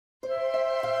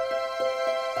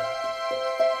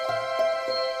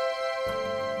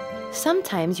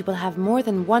Sometimes you will have more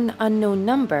than one unknown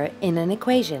number in an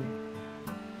equation.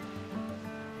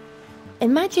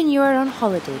 Imagine you are on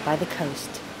holiday by the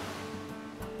coast.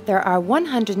 There are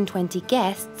 120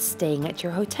 guests staying at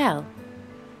your hotel.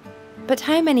 But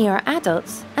how many are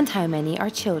adults and how many are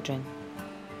children?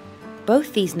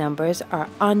 Both these numbers are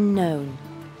unknown.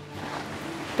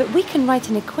 But we can write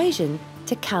an equation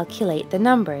to calculate the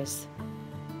numbers.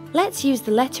 Let's use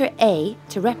the letter A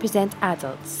to represent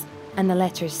adults and the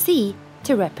letter C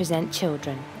to represent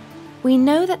children. We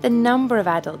know that the number of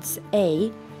adults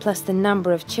A plus the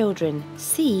number of children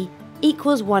C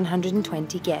equals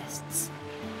 120 guests.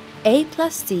 A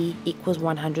plus C equals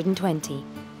 120.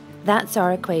 That's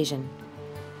our equation.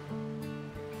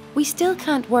 We still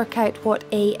can't work out what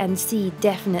A and C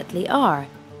definitely are,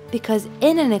 because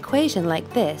in an equation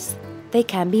like this, they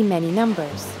can be many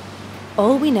numbers.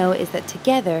 All we know is that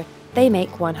together they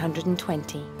make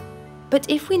 120. But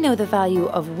if we know the value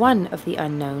of one of the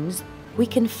unknowns, we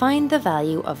can find the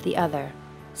value of the other.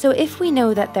 So if we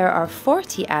know that there are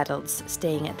 40 adults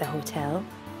staying at the hotel,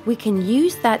 we can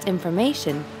use that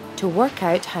information to work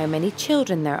out how many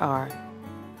children there are.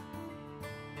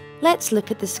 Let's look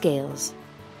at the scales.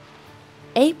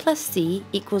 A plus C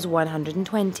equals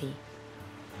 120.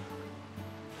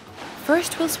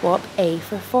 First we'll swap A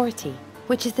for 40,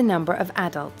 which is the number of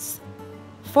adults.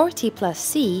 40 plus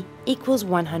C equals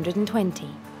 120.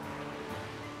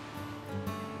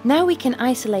 Now we can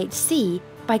isolate C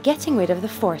by getting rid of the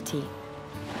 40.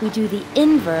 We do the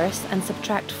inverse and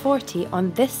subtract 40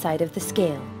 on this side of the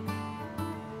scale.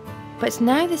 But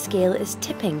now the scale is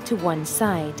tipping to one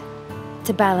side.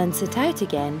 To balance it out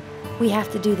again, we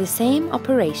have to do the same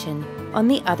operation on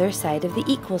the other side of the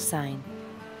equal sign.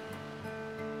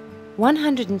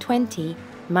 120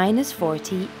 minus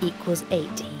 40 equals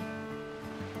 80.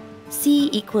 C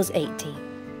equals 80.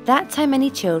 That's how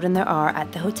many children there are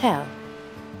at the hotel.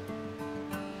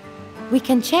 We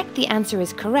can check the answer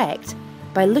is correct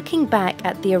by looking back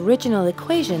at the original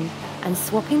equation and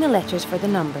swapping the letters for the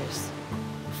numbers.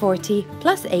 40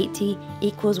 plus 80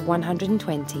 equals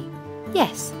 120.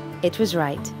 Yes, it was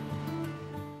right.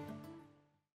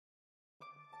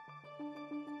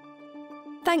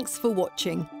 Thanks for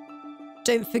watching.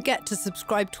 Don't forget to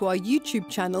subscribe to our YouTube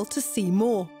channel to see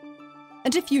more.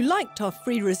 And if you liked our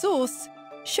free resource,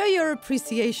 show your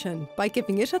appreciation by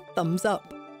giving it a thumbs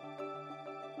up.